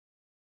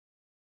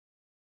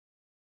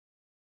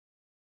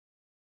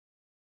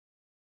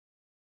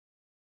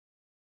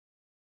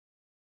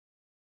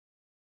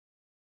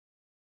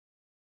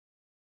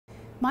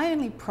My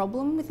only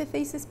problem with the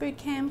Thesis Boot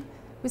Camp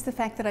was the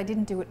fact that I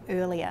didn't do it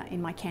earlier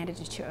in my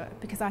candidature,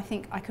 because I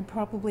think I could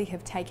probably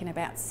have taken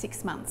about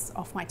 6 months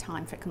off my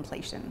time for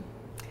completion.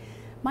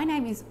 My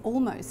name is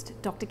almost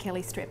Dr.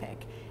 Kelly Strepek,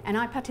 and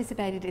I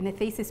participated in the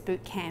Thesis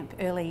Boot Camp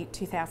early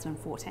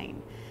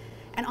 2014.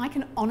 And I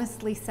can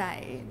honestly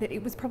say that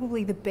it was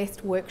probably the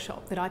best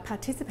workshop that I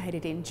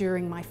participated in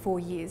during my 4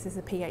 years as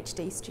a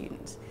PhD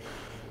student.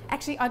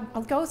 Actually,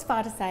 I'll go as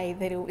far to say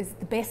that it was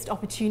the best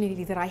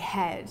opportunity that I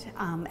had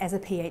as a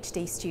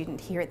PhD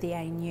student here at the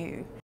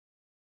ANU.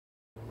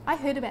 I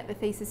heard about the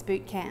Thesis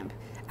Boot Camp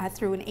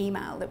through an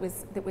email that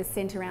was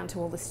sent around to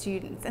all the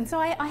students, and so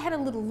I had a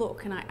little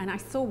look and I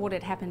saw what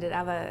had happened at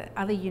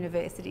other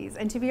universities,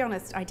 and to be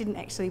honest, I didn't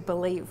actually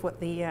believe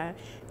what the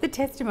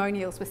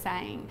testimonials were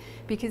saying,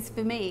 because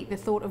for me the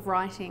thought of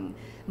writing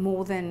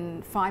more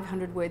than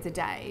 500 words a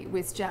day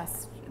was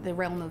just the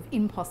realm of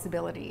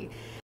impossibility.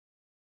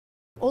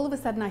 All of a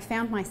sudden I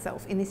found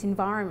myself in this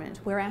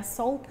environment where our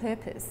sole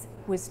purpose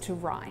was to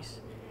write.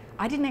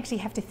 I didn't actually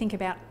have to think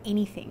about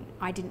anything.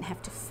 I didn't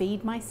have to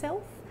feed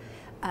myself.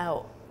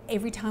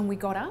 Every time we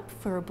got up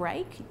for a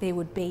break, there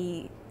would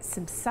be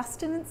some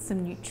sustenance,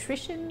 some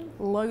nutrition,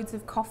 loads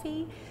of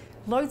coffee,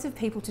 loads of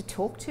people to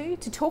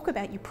talk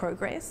about your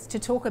progress, to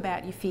talk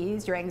about your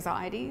fears, your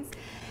anxieties,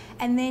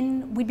 and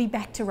then we'd be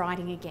back to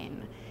writing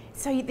again.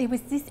 So there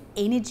was this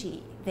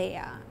energy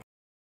there.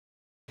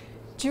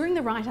 During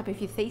the write-up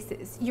of your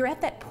thesis, you're at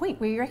that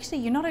point where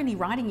you're not only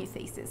writing your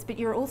thesis, but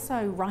you're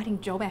also writing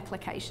job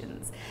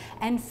applications.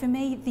 And for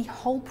me, the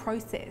whole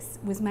process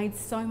was made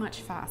so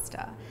much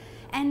faster.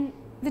 And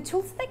the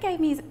tools that they gave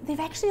me, they've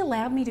actually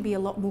allowed me to be a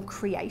lot more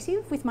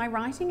creative with my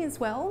writing as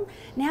well.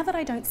 Now that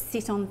I don't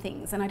sit on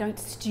things and I don't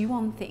stew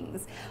on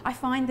things, I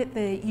find that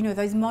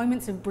those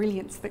moments of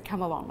brilliance that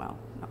come along, well,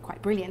 not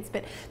quite brilliance,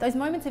 but those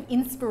moments of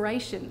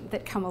inspiration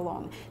that come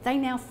along, they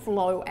now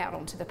flow out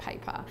onto the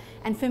paper.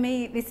 And for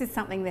me, this is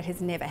something that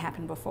has never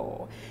happened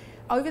before.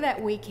 Over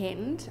that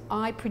weekend,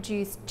 I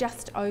produced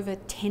just over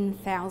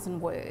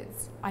 10,000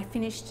 words. I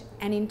finished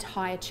an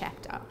entire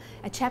chapter,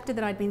 a chapter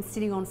that I'd been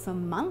sitting on for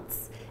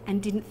months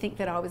and didn't think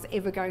that I was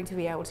ever going to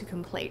be able to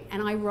complete,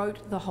 and I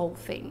wrote the whole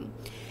thing.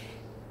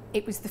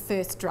 It was the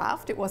first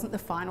draft, it wasn't the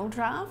final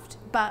draft,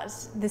 but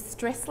the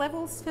stress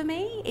levels for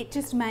me, it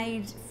just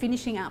made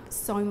finishing up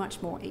so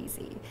much more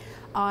easy.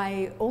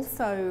 I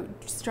also,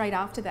 straight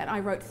after that, I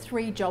wrote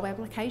 3 job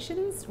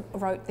applications,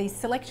 wrote the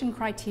selection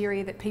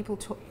criteria that people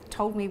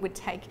told me would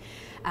take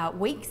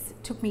weeks,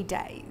 took me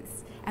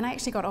days, and I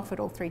actually got offered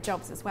all 3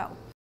 jobs as well.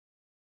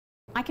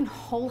 I can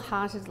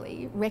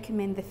wholeheartedly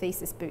recommend the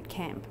Thesis Boot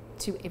Camp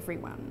to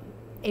everyone.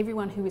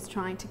 Everyone who is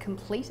trying to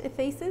complete a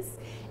thesis,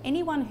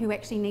 anyone who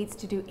actually needs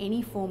to do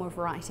any form of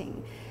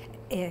writing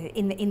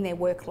in their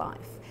work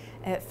life.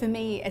 For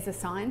me as a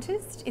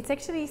scientist, it's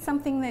actually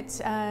something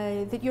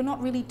that you're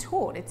not really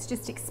taught. It's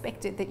just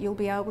expected that you'll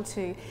be able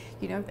to,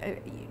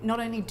 not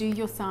only do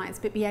your science,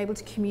 but be able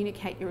to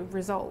communicate your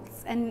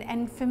results.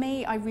 And for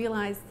me, I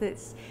realised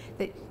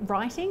that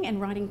writing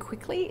and writing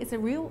quickly is a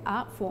real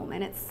art form,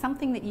 and it's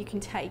something that you can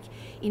take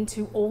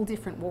into all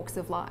different walks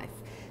of life.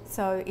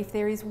 So if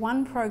there is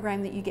one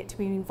program that you get to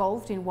be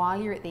involved in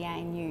while you're at the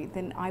ANU,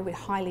 then I would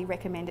highly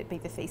recommend it be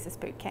the Thesis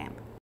Boot Camp.